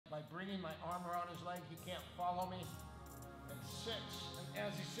by bringing my arm around his leg. He can't follow me, and sits. And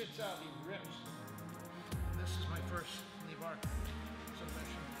as he sits out, he rips. This is my first knee bar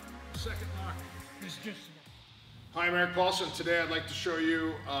submission. Second lock is just. Hi, I'm Erik Paulson. Today I'd like to show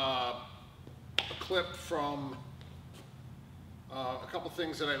you a clip from a couple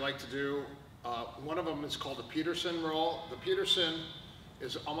things that I like to do. One of them is called the Peterson roll. The Peterson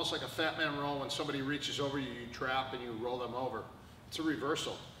is almost like a fat man roll. When somebody reaches over you, you trap and you roll them over. It's a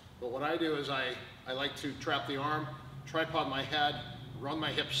reversal. But what I do is I like to trap the arm, tripod my head, run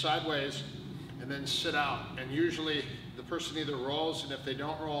my hips sideways, and then sit out. And usually the person either rolls, and if they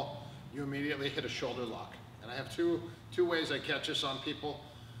don't roll, you immediately hit a shoulder lock. And I have two ways I catch this on people.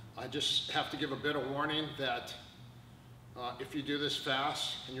 I just have to give a bit of warning that if you do this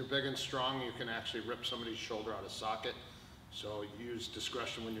fast and you're big and strong, you can actually rip somebody's shoulder out of socket. So use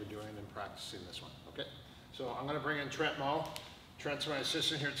discretion when you're doing and practicing this one, okay? So I'm gonna bring in Trent Moe. Trent's my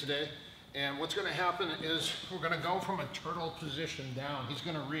assistant here today. And what's gonna happen is we're gonna go from a turtle position down. He's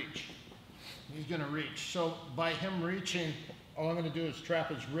gonna reach. He's gonna reach. So by him reaching, all I'm gonna do is trap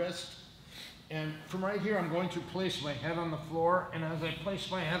his wrist. And from right here, I'm going to place my head on the floor. And as I place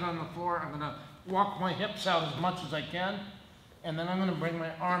my head on the floor, I'm gonna walk my hips out as much as I can. And then I'm gonna bring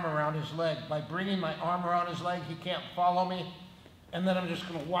my arm around his leg. By bringing my arm around his leg, he can't follow me. And then I'm just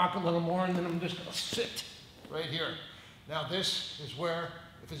gonna walk a little more, and then I'm just gonna sit right here. Now this is where,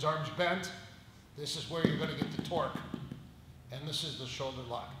 if his arm's bent, this is where you're gonna get the torque. And this is the shoulder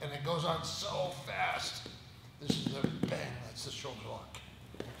lock. And it goes on so fast. This is the bang, that's the shoulder lock,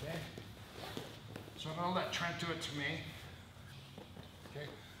 okay? So I'm gonna let Trent do it to me. Okay,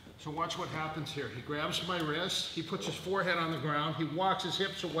 so watch what happens here. He grabs my wrist, he puts his forehead on the ground, he walks his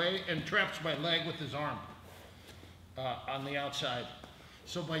hips away and traps my leg with his arm on the outside.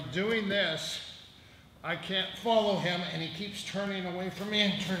 So by doing this, I can't follow him, and he keeps turning away from me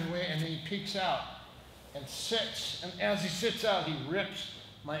and turning away, and he peeks out and sits. And as he sits out, he rips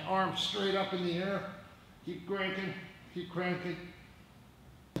my arm straight up in the air. Keep cranking, keep cranking.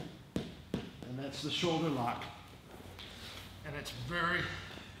 And that's the shoulder lock. And it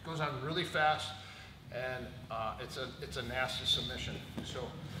goes on really fast, and it's a nasty submission. So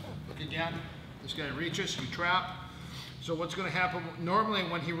look again, this guy reaches, you trap. So what's gonna happen, normally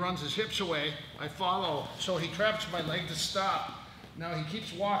when he runs his hips away, I follow. So he traps my leg to stop. Now he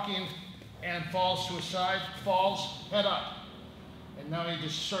keeps walking and falls to his side, falls, head up. And now he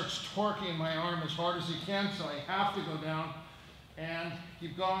just starts torquing my arm as hard as he can, so I have to go down and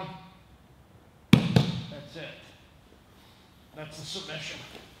keep going. That's it. That's the submission.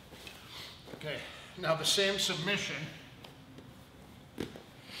 Okay, now the same submission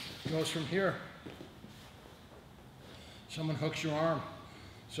goes from here. Someone hooks your arm.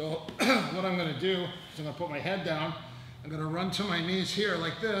 So what I'm gonna do is I'm gonna put my head down, I'm gonna run to my knees here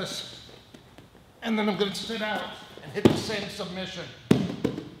like this, and then I'm gonna sit out and hit the same submission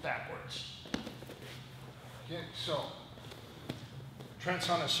backwards. Okay, so Trent's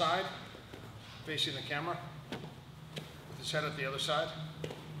on his side, facing the camera, with his head at the other side.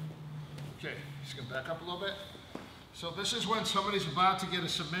 Okay, he's gonna back up a little bit. So this is when somebody's about to get a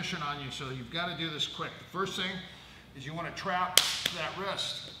submission on you, so you've gotta do this quick. The first thing is you wanna trap that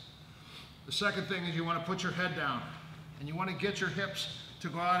wrist. The second thing is you wanna put your head down, and you wanna get your hips to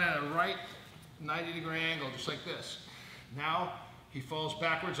go out at a right 90-degree angle, just like this. Now, he falls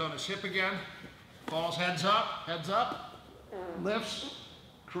backwards on his hip again, falls heads up, lifts,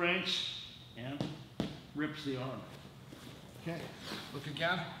 cranks, and rips the arm. Okay, look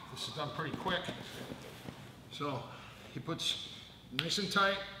again. This is done pretty quick. So he puts nice and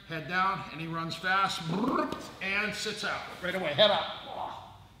tight, head down, and he runs fast, and sits out. Right away, head up,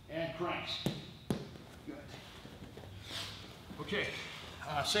 and cranks. Good. Okay,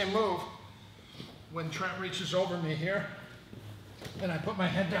 same move. When Trent reaches over me here, and I put my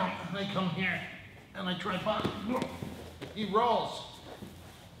head down, and I come here, and I tripod, he rolls.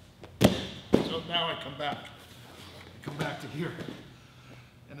 So now I come back. I come back to here.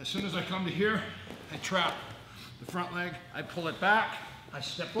 And as soon as I come to here, I trap the front leg, I pull it back, I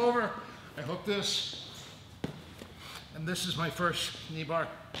step over, I hook this, and this is my first knee bar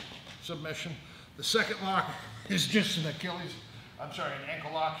submission. The second lock is just an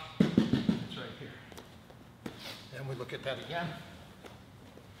ankle lock. It's right here. And we look at that again.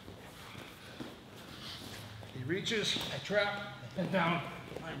 He reaches, I trap, I head down,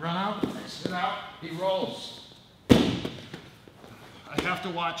 I run out, I sit out, he rolls. I have to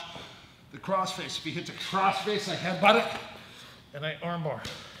watch the cross face. If he hits a cross face, I headbutt it, and I armbar,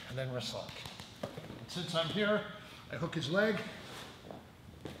 and then wrist lock. And since I'm here, I hook his leg.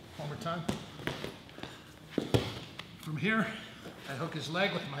 One more time. From here, I hook his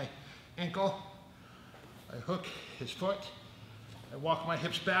leg with my ankle. I hook his foot. I walk my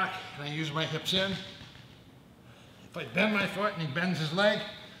hips back and I use my hips in. If I bend my foot and he bends his leg,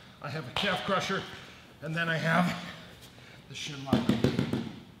 I have a calf crusher, and then I have the shin lock.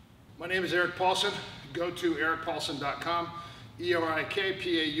 My name is Erik Paulson. Go to erikpaulson.com,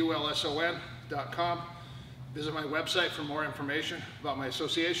 ERIKPAULSON.com. Visit my website for more information about my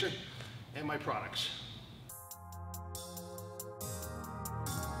association and my products.